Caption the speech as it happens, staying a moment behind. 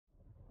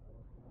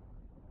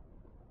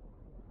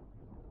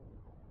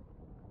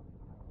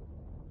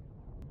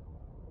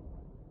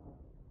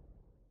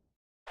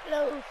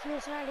Hello,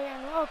 Fierce Knight here,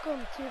 and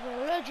welcome to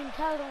the Legend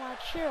title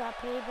match here at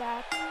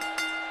Payback.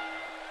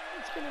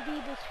 It's gonna be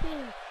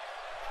between,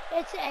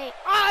 it's a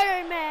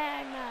Iron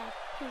Man match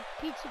between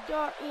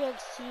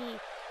Pizza.exe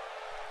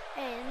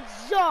and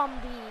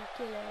Zombie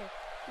Killer.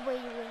 The way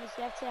you win is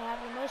you have to have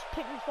the most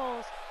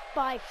pinfalls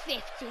by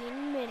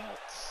 15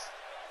 minutes.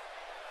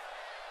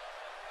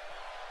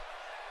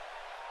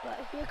 But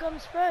here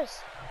comes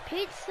first,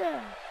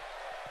 Pizza.exe.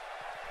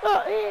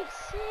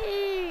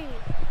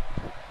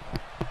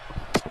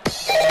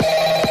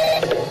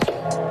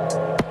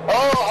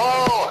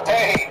 Oh,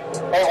 hey,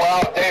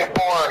 wow, day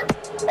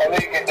 4. I knew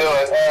you could do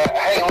it.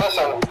 Hey,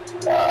 listen,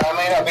 I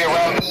may not be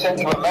around to send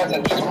you a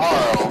message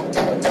tomorrow.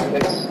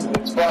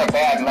 It's been a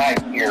bad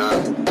night here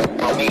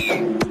for me.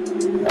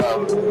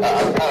 I'm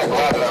kind of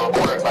glad that I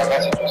recorded my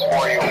messages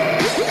for you.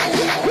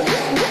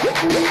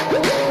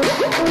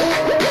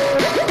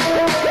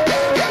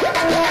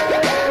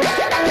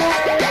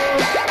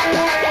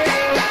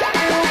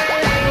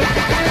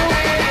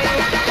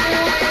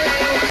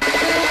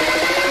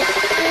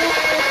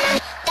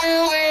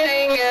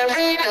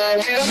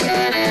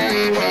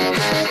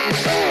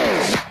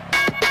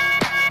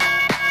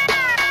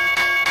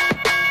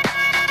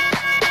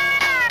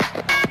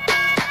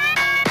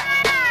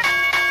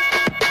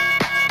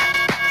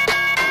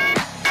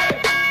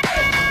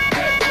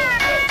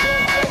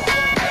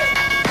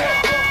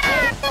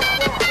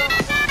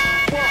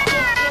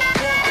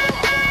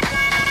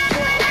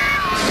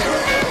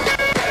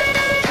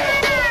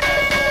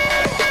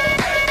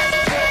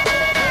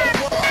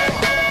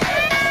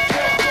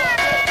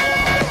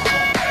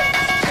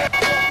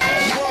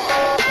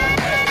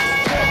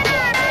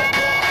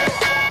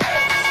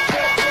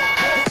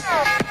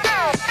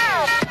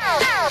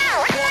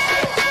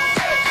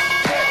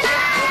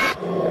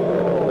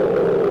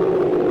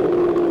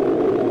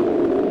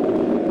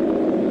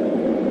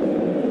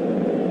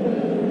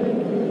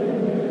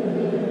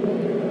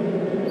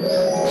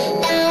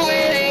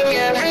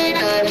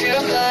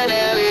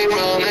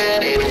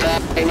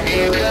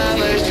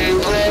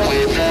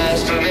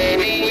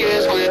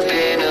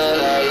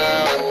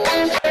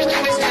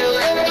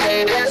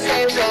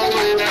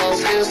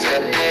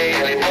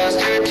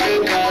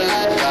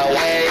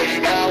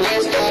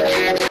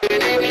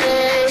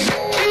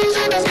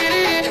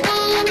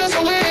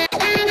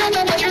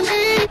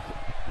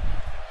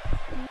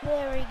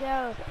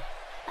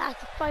 That's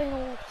the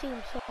final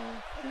theme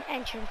song and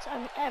entrance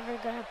I'm ever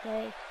gonna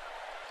play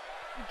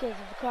because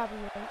of the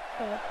copyright.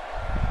 But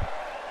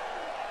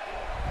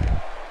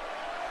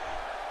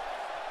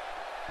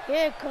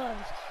here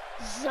comes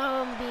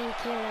Zombie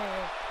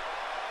Killer,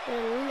 the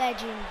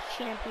Legend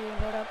champion.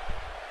 What up?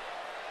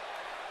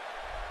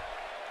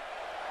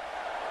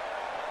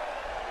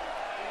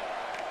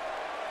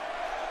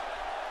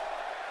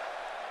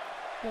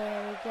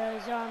 There we go,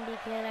 Zombie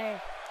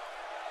Killer,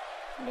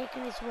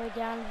 making his way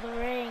down the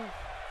ring.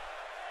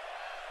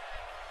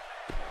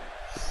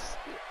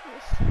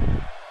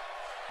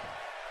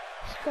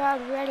 This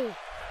crowd ready.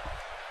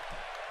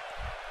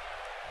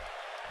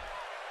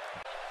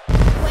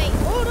 Wait,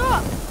 hold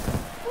up!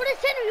 What is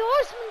Henry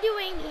Horseman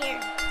doing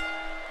here?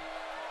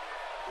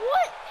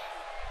 What?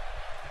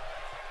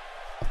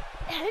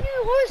 Henry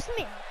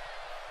Horseman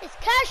is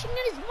cashing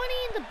in his money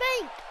in the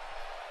bank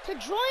to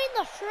join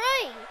the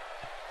fray.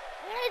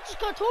 And I just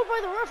got told by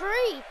the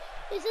referee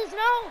this is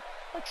now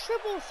a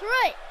triple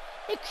threat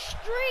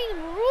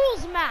Extreme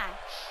Rules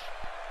match.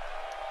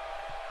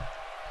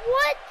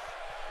 What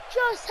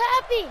just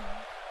happened?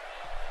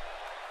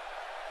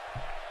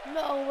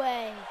 No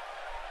way.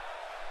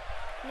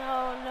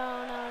 No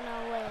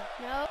way.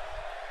 No.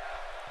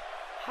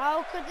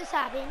 How could this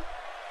happen?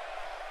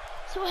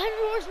 So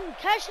Henry Horseman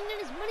cashing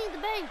in his money in the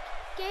bank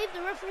gave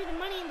the referee the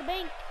money in the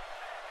bank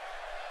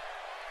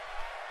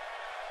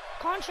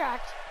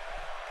contract.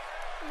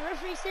 And the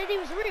referee said he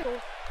was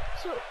real.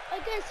 So I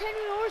guess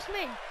Henry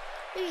Horseman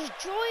is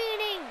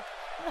joining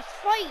the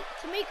fight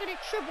to make it a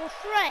triple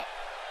threat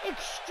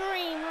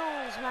Extreme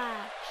Rules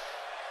match.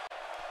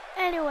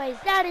 Anyways,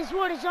 that is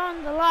what is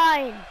on the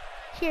line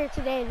here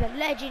today, the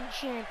Legend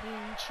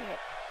Championship.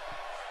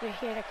 We're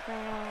here to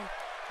crown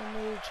the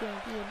new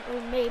champion, or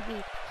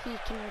maybe he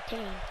can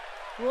retain.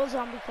 Will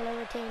Zombie Killer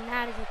retain?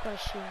 That is the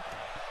question.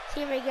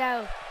 So here we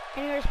go.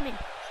 Henry Horseman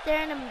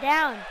staring him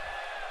down.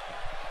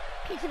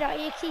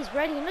 Pizza.exe is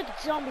ready, and look at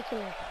Zombie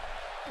Killer.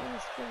 And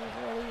this thing is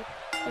ready.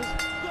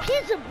 There's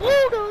Pizza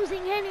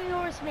bulldozing Henry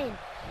Horseman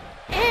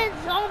and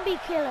Zombie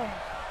Killer.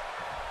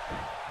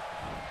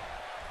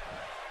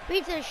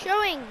 Pizza is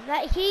showing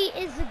that he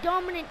is the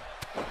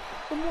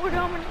more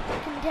dominant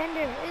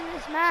contender in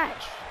this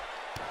match.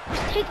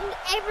 He's taking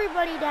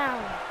everybody down.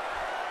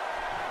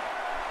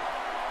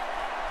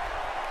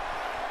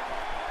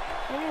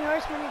 Henry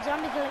Horseman and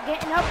Zombie Killer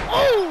getting up.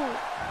 Oh!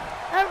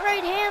 That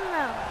right hand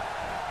though.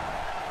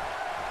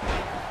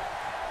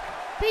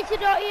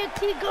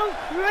 Pizza.exe goes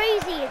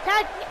crazy,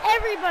 attacking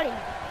everybody.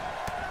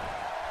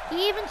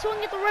 He even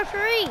swung at the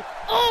referee.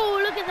 Oh,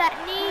 look at that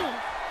knee.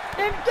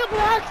 And double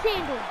axe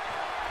handle.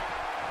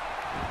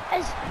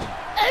 As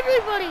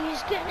everybody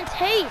is getting a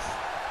taste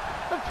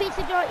of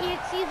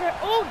Pizza.exe, they're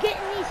all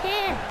getting these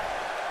hands.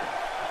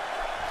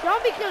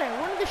 Zombie Killer,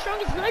 one of the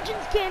strongest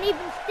legends, can't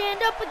even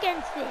stand up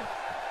against this.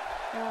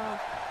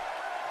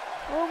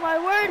 Oh my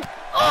word.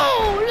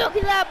 Oh, look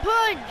at that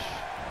punch.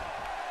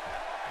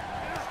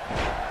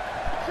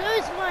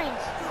 Close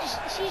minds.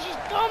 She's just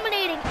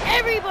dominating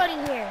everybody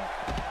here.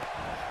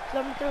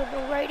 Zombie Killer with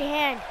the right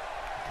hand,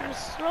 trying to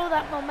slow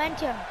that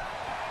momentum.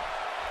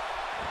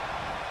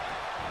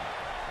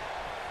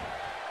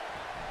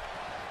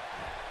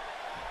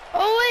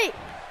 Oh wait,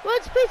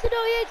 what's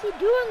Pizza.exe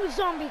doing with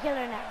Zombie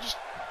Killer now? Just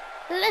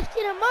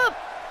lifting him up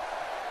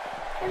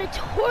in a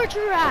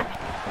torture rack.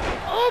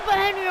 Oh, but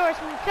Henry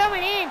Horseman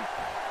coming in,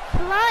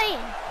 flying,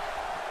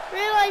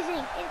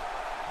 realizing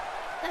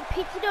that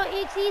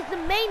Pizza.exe is the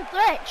main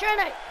threat, trying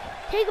to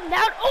take him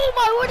down. Oh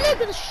my word,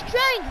 look at the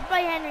strength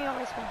by Henry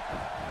Horseman.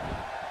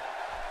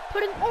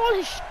 Putting all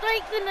his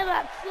strength into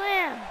that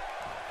slam.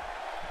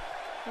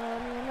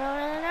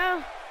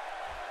 No.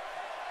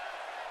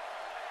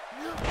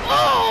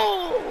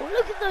 Oh,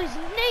 look at those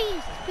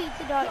knees to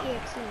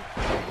Pizza.exe.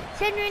 It's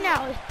Henry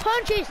now, his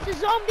punches to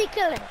Zombie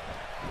Killer.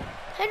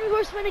 Henry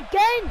Horseman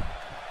again.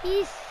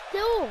 He's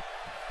still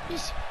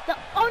just the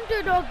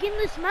underdog in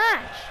this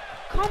match.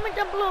 Comment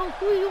down below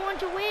who you want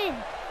to win.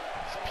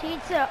 It's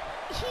Pizza.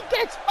 He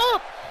gets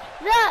up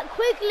that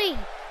quickly.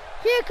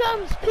 Here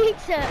comes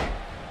Pizza.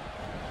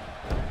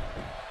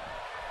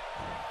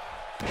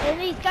 And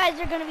these guys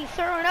are going to be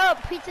throwing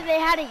up Pizza they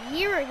had a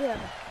year ago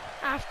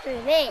after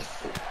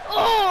this.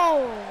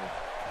 Oh!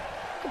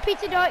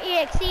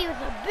 Pizza.exe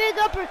with a big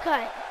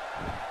uppercut.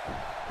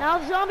 Now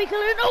Zombie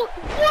Killer. No!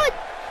 What?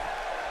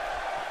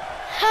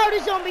 How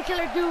does Zombie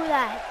Killer do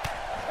that?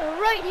 A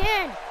right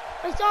hand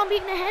by Zombie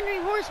to Henry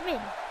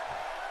Horseman.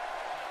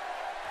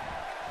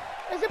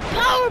 There's a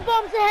power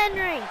bomb to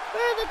Henry.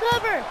 For the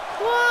cover.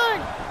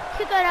 One.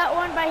 Kick out that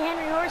one by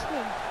Henry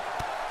Horseman.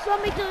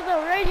 Zombie Killer with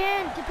a right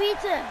hand to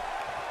Pizza.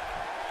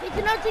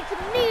 Pizza now takes a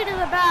knee to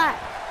the back.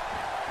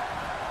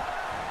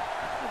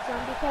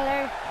 Zombie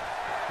Killer.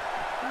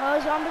 Oh,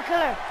 Zombie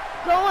Killer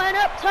going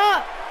up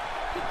top.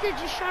 Pizza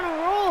just trying to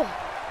roll.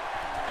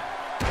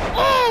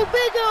 Oh,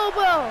 big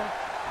elbow.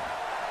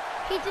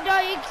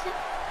 Pizza.exe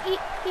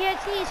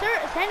is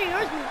hurt. It's Henry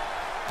Horseman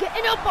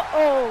getting up.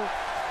 Oh,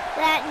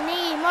 that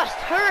knee must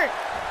hurt.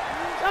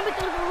 Zombie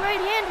Killer with the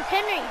right hand is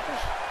Henry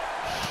just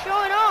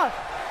showing off.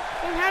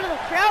 Getting out of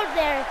the crowd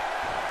there.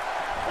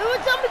 But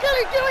what's Zombie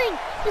Killer doing?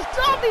 The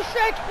zombie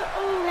stretch.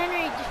 Oh,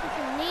 Henry just with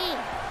the knee.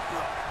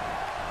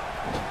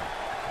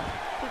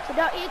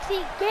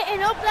 Pizza.exe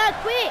getting up that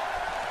quick.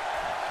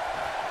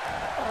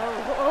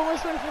 Oh,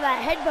 always went for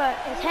that headbutt.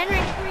 It's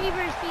Henry's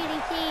reverse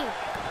DDT.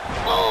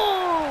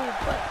 Oh,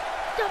 but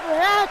double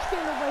axe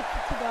handle by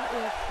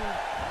Pizza.exe.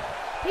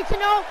 Pizza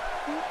no.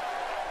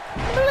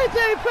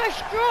 Military press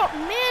drop.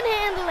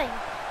 Manhandling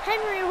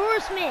Henry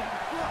Horseman.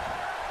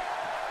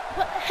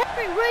 But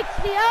Henry rakes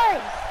the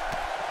eyes.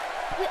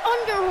 The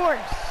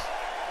underhorse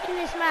in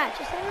this match.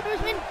 It's Henry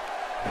Horseman.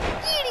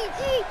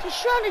 DDT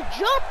just trying to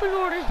jump in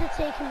order to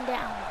take him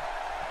down.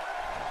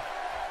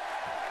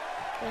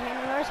 The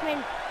Henry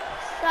Horseman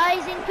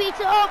sizing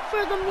Pizza up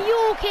for the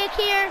mule kick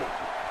here.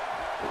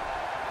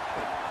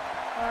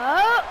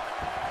 Oh,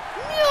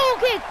 mule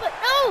kick, but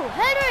no,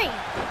 Henry.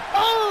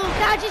 Oh,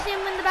 catches him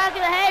in the back of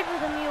the head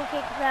with a mule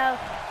kick though.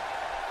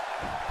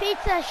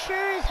 Pizza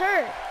sure is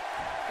hurt.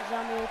 The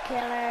Zombie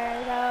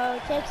Killer though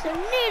takes a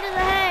knee to the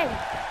head.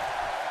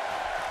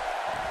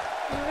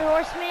 Henry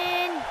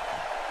Horseman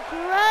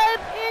grab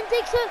and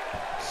takes a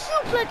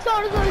suplex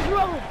out of those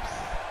ropes.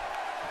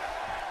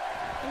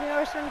 Henry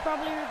Horseman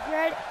probably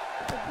regrets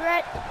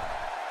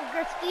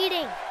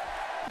eating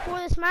before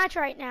this match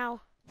right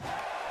now.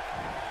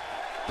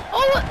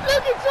 Oh, look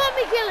at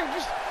Zombie Killer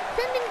just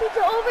sending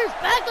Pizza over his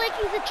back like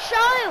he's a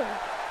child.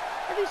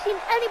 Have you seen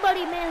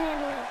anybody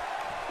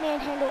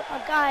manhandle a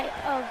guy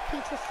of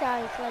Pizza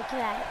size like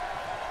that?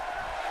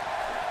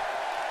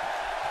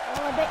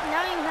 Oh, I bet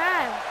now you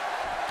have.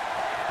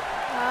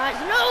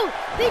 No!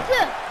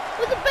 Pizza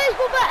with the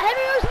baseball bat.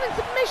 Henry Horseman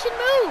submission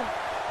move.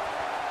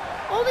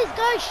 All these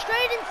guys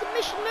straight in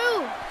submission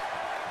move.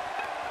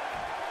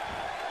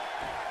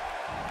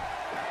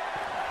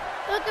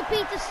 Look at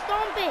Pizza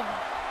stomping.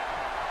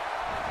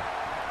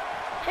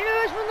 Henry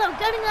Horseman though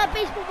getting that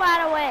baseball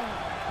bat away.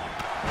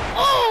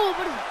 Oh,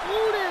 but it's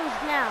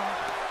bulldozed now.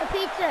 The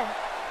Pizza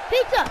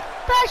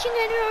bashing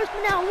Henry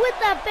Horseman now with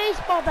that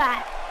baseball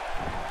bat.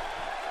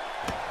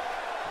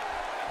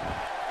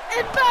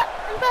 And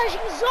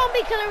bashing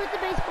Zombie Killer with the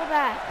baseball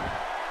bat.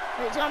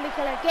 The Zombie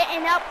Killer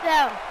getting up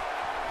though.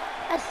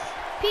 As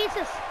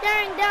Pizza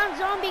staring down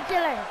Zombie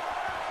Killer.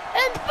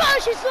 And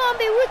bashes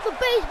Zombie with the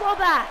baseball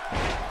bat.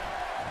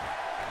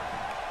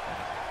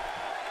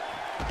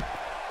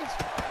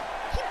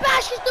 He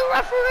bashes the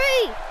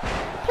referee.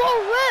 Poor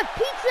ref,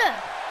 Pizza.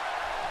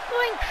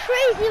 Going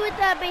crazy with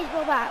that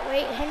baseball bat.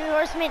 Wait, Henry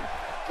Horseman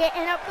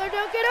getting up there,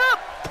 don't get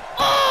up.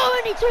 Oh,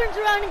 and he turns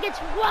around and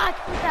gets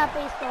whacked with that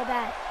baseball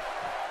bat.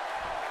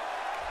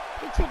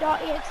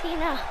 Pizza.exe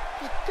now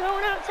just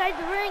thrown outside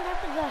the ring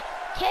after the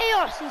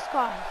chaos he's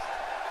caused.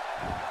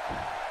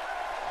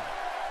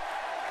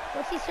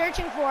 What's he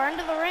searching for?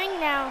 Under the ring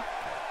now.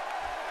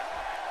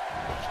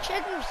 He's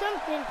checking for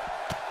something.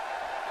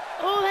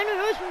 Oh, Henry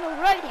Horseman with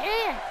the right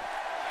hand.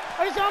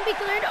 Or zombie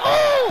cleared.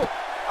 Oh!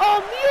 Oh,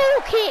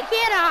 mule kick.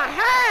 Get a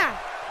half.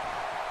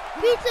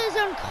 Pizza is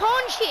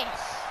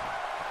unconscious.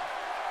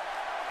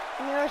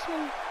 Henry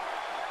Horseman.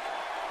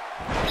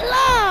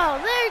 Oh,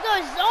 there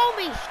goes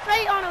Zombie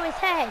straight onto his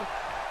head.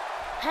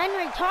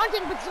 Henry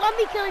taunting, but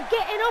Zombie Killer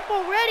getting up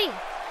already.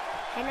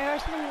 Henry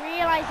Horseman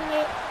realizing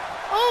it.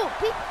 Oh,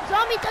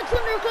 Zombie ducks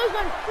under a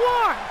clothesline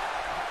forearm.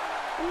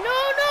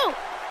 No.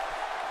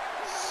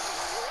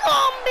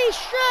 Zombie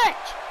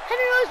stretch.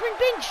 Henry Horseman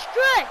being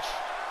stretched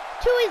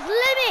to his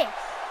limits.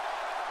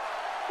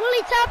 Will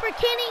he tap or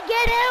can he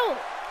get out?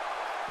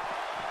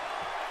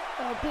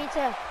 Oh,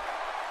 Pizza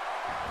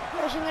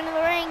pushing into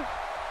the ring.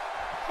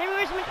 Henry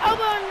Horseman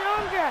elbow and an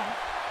arm drag.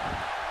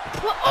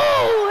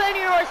 Oh,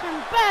 Henry Horseman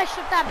bashed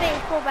up that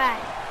baseball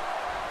bat.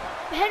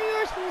 Henry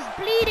Horseman is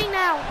bleeding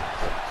now.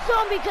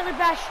 Zombie Killer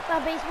bashed up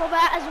that baseball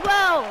bat as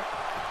well.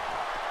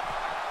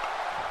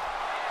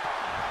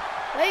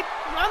 Wait,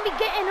 Zombie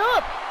getting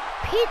up.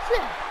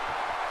 Pizza.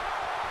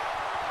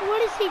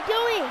 What is he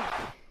doing?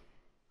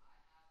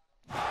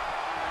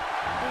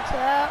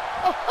 Pizza.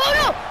 Oh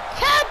no!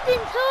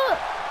 Captain's hook!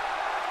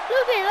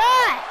 Look at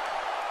that!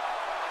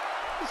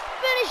 His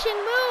finishing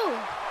move.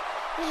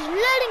 He's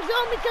letting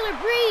Zombie Killer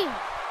breathe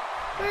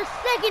for a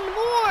second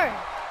more.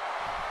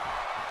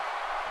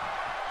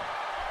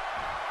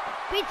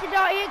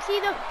 Pizza.exe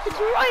though, it's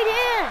right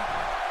hand.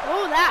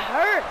 Oh, that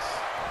hurts.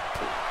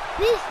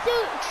 These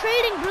two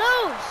trading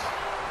blows.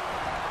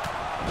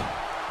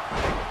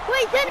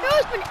 Wait, then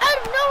Horseman out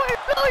of nowhere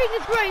loading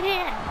his right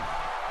hand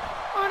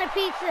on a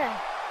Pizza.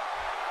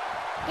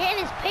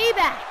 Getting his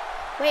payback.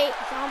 Wait,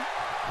 it's on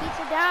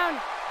Pizza down.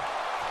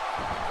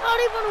 Not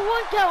even a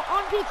one count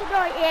on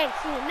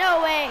Pizza.exe.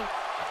 No way.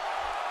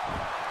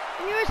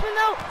 And Horseman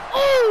though.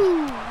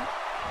 Oh!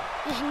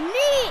 His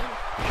knee.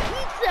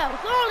 Pizza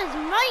with all his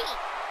might.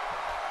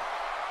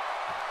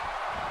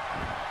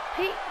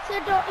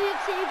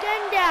 Pizza.exe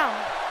again down.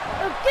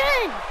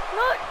 Again.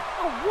 Not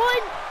a 1,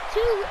 2,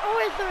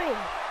 or 3.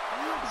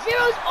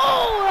 Zeros.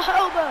 Oh, a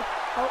elbow.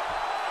 Oh.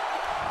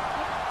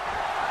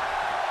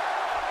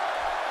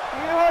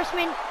 And the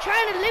Horseman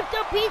trying to lift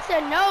up Pizza.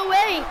 No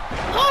way.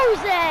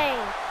 Jose.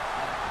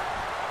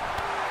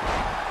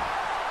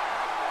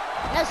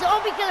 Now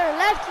Zombie Killer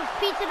left with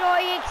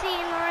Pizza.exe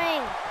in the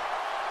ring.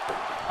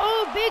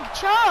 Oh, big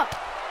chop.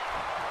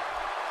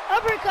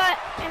 Uppercut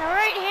and a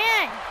right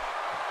hand.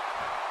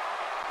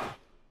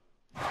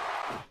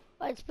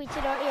 What's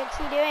Pizza.exe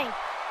doing?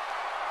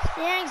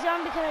 Staring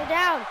Zombie Killer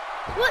down.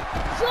 What?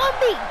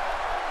 Zombie!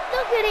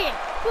 Look at it!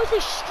 What's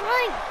his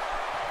strength?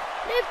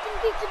 Lifting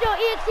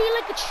Pizza.exe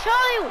like a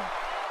child.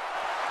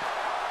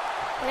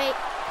 Wait,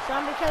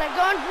 Zombie Killer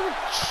going for the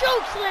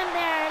choke slam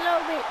there a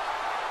little bit.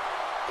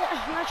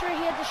 I'm not sure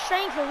he had the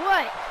strength or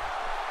what.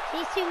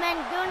 These two men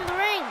go into the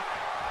ring.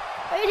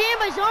 Right hand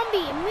by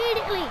Zombie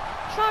immediately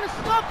trying to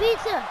stop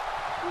Pizza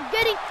from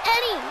getting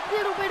any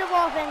little bit of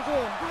offense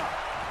in.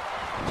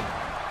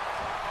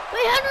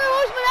 Wait, Henry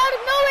Horseman out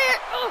of nowhere.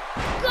 Oh,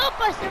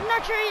 gutbuster. I'm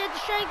not sure he had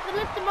the strength to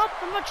lift him up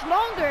for much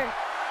longer.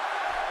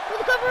 For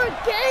the cover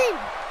again.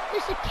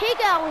 Just a kick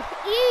out with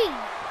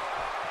ease.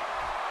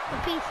 The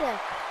Pizza.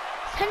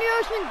 Henry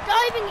Horseman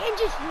diving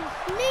into his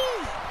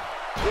knees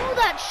through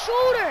that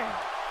shoulder.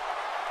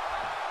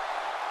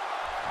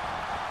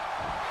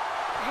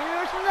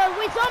 Henry Horseman though.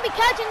 Wait, Zombie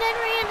catching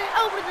Henry and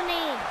over the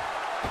knee.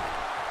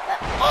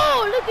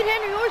 Oh, look at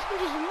Henry Horseman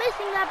just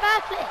missing that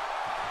backflip.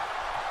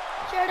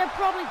 Should have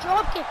probably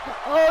drop kick.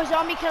 Oh,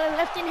 Zombie Killer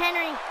lifting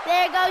Henry.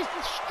 There goes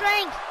the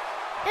strength.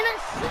 And a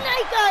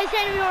snake eyes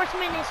Henry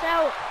Horseman is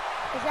out.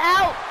 Is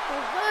out. For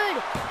good.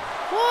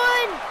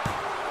 1,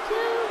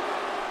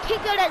 2.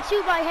 Kick out at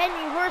 2 by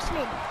Henry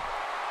Horseman.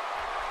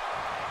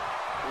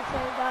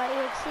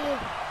 Pizza.exe.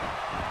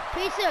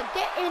 Pizza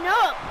getting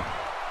up.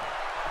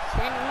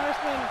 Henry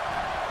Horseman.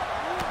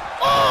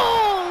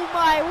 Oh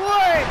my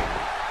word.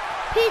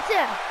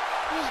 Pizza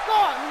just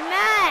got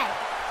mad.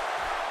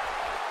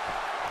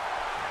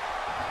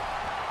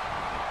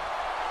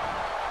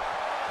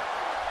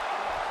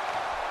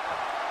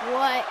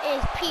 What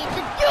is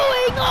Pizza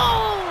doing?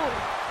 Oh!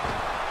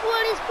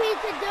 What is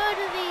Pizza doing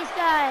to these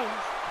guys?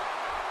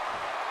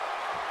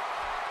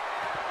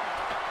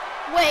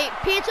 Wait,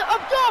 Pizza up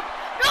top!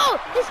 No!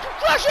 This can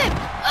crush him!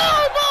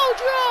 Elbow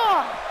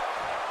drop!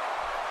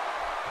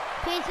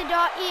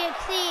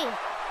 Pizza.exe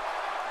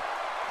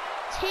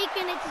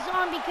taking it to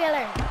Zombie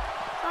Killer.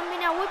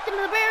 Zombie now whipped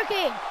into the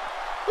barricade.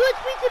 What's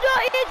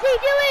Pizza.exe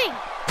doing?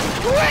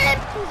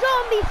 Ripped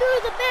Zombie through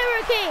the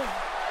barricade.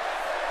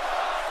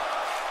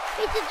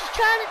 Pizza just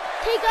trying to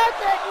take out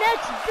the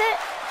next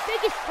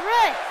biggest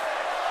threat.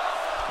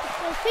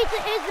 Because Pizza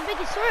is the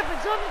biggest threat, but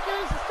Zombie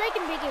Killer is the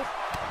second biggest.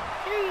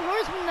 Henry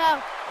Horseman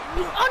though,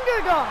 the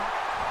underdog.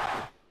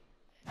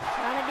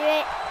 Trying to do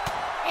it.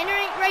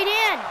 Entering right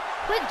hand.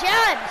 Quick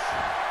jabs.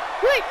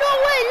 Wait, no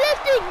way,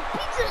 lifting.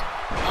 Pizza.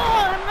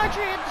 Oh, I'm not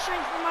sure he had the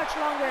strength for much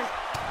longer.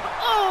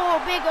 Oh,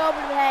 big over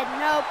the head.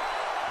 Nope.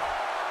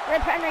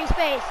 Rip Henry's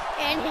face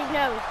and his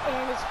nose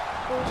and his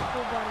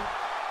whole body.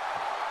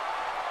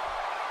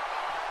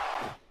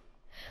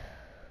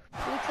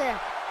 Pizza.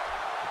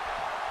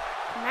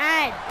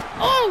 Man.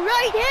 Oh,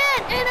 right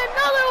hand and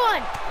another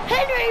one.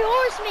 Henry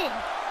Horseman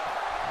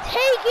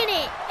taking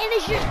it and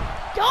it's just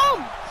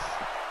dumps.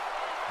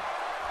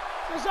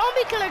 The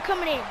zombie killer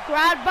coming in.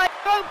 Grabbed by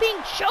throat,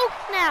 being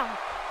choked now.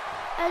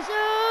 As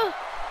a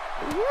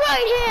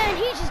right hand,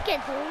 he just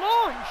gets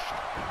launched.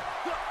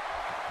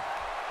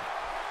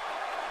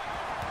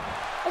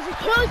 As a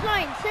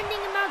clothesline, sending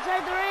him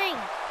outside the ring.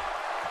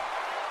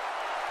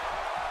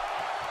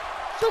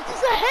 So it's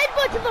just a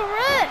headbutt to the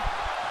ref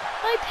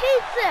by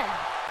Pizza.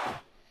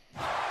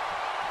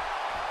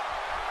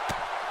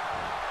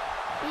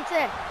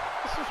 Pizza.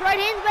 This was right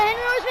hands by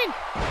Henry Horseman.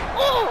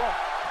 Oh!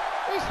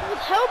 This with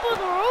help of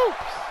the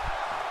ropes.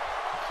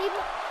 She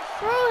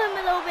threw him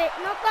a little bit.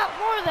 Not that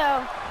far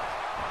though.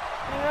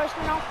 Henry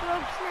Horseman off the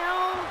ropes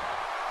now.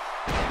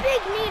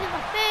 Big knee to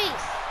the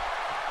face.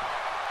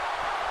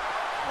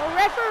 The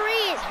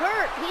referee is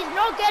hurt. He's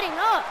not getting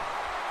up.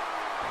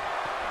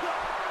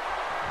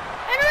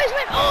 Henry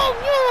Horseman. Oh,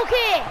 mule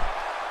kick.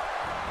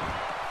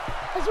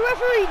 As the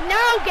referee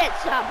now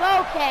gets up.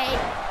 Okay.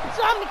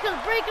 Zombie Killer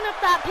breaking up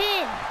that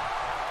pin.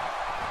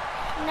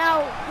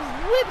 Now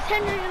whips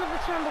Henry into the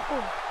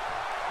turnbuckle.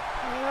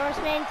 Henry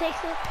Horseman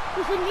takes it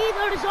with a knee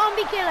to the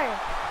Zombie Killer.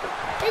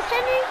 Is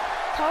Henry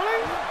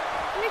taller?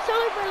 Henry's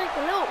taller by like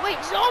a little. Wait,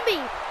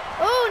 Zombie!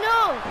 Oh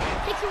no!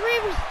 Takes a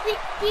reverse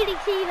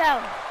DDT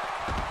though.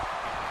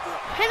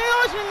 Henry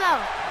Horseman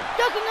though,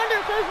 ducking under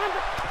a clothesline,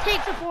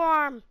 takes a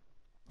forearm.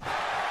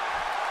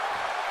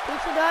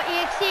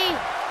 Pizza.exe.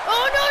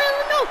 Oh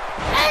no!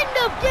 End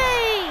of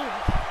game!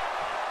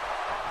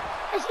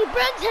 As he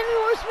brings Henry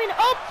Horseman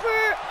up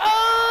for,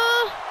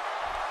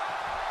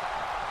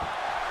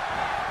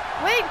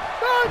 wait,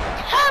 for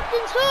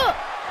Captain's hook.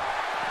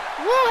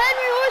 Will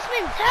Henry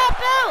Horseman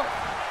tap out?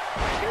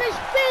 And is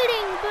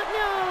fading, but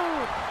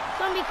no.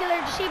 Zombie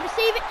Killer just able to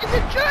save it. It's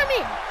a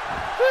German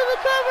for the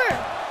cover.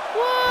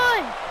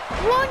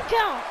 One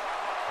count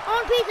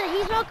on Pizza.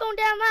 He's not going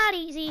down that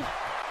easy.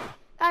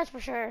 That's for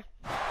sure.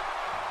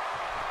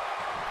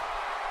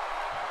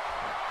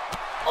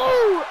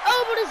 Oh,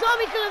 elbow to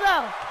Zombie Killer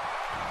though.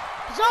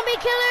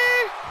 Zombie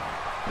Killer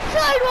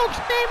sidewalk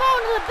slam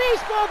onto the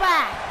baseball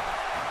bat.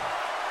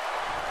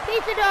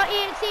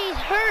 Pizza.exe is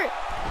hurt.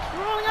 He's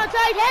rolling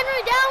outside.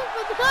 Henry down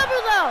for the cover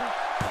though.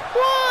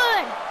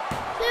 1,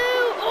 2.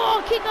 Oh,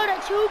 kick out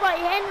at 2 by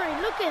Henry.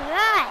 Look at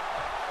that.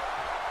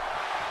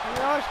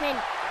 Henry Horseman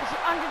is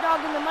the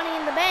underdog in the Money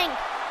in the Bank.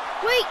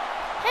 Wait,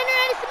 Henry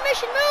had a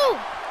submission move.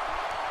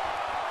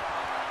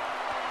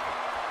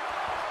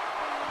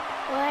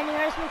 Will Henry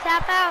Horseman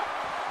tap out?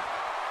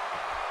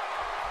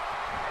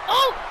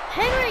 Oh,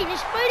 Henry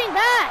just fighting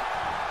back.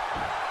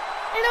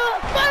 And a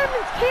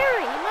fireman's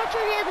carry. I'm not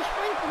sure he had the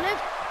strength to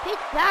lift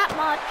Pete that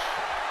much.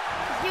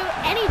 To do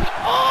anything.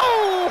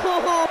 Oh,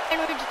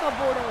 Henry just got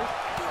bulldozed.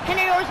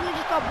 Henry Horseman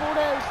just got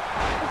bulldozed.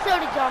 And so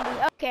did Zombie.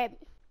 Okay.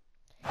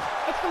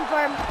 It's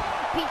confirmed.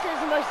 Pizza is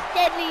the most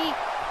deadly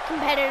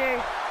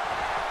competitor.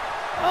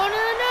 Oh,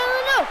 no.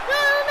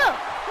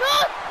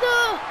 Not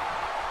the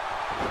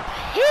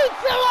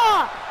Pizza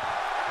Law.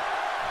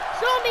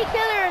 Zombie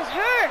Killer is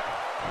hurt.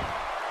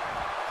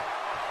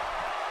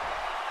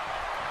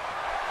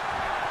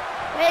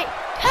 Wait,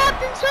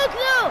 Captain's hook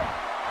though.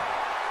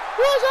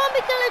 Will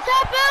Zombie Killer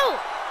tap out?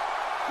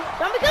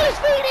 Zombie Killer's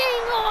feeding.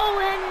 Oh,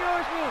 Henry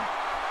Horseman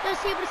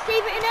just able to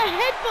save it in a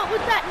headbutt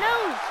with that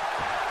nose.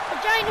 A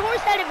giant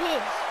horse head of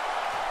his.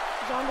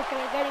 Zombie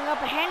Killer getting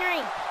up at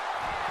Henry.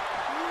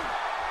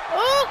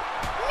 Oh,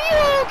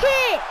 mule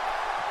kick.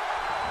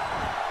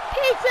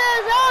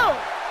 Pizza's out.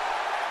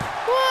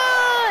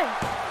 1,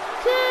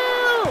 2.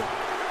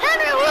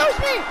 Henry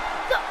Horseman,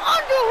 the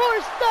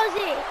underhorse does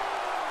it.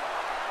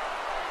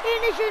 And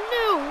is your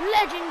new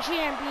legend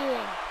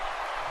champion.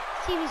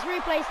 See these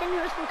replays. Henry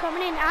Horseman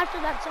coming in after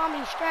that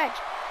zombie stretch.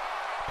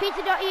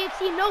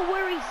 Pizza.exe, no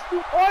worries.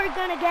 You are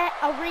going to get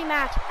a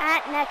rematch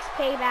at next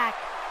Payback.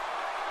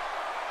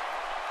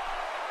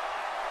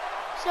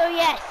 So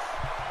yes,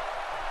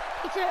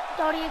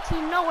 Pizza.exe,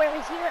 no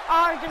worries. You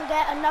are going to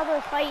get another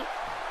fight.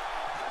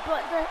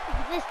 But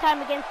this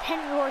time against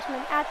Henry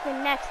Horseman at the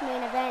next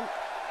main event.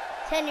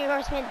 It's Henry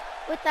Horseman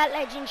with that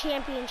legend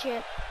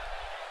championship.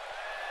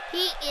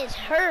 He is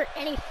hurt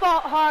and he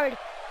fought hard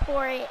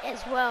for it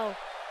as well.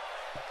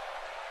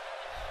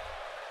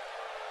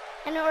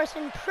 And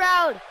Horseman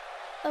proud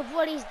of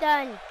what he's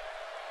done.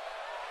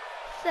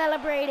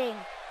 Celebrating.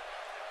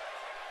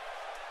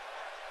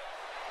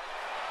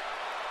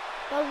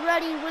 The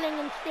ruddy, willing,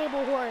 and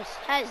stable horse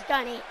has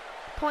done it.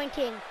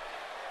 Pointing.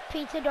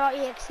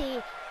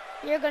 Pizza.exe,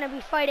 you're going to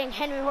be fighting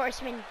Henry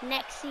Horseman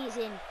next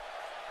season.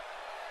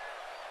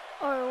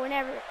 Or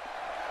whenever.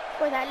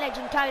 For that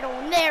legend title.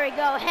 And there we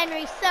go.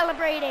 Henry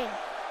celebrating.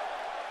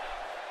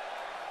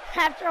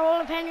 After all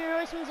of Henry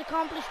Horseman's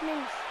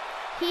accomplishments,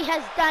 he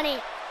has done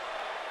it.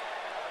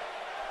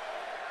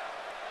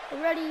 the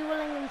Ready,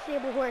 Willing, and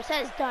Stable Horse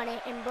has done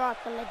it and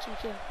brought the Legend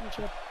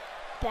Championship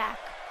back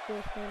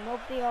with him.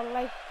 Hopefully y'all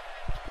like,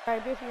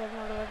 subscribe if you have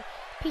not already.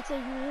 Pizza,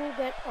 you will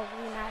get a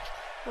rematch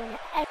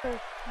whenever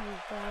you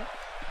want.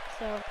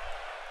 So,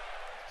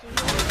 see you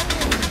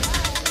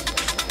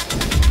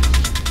later.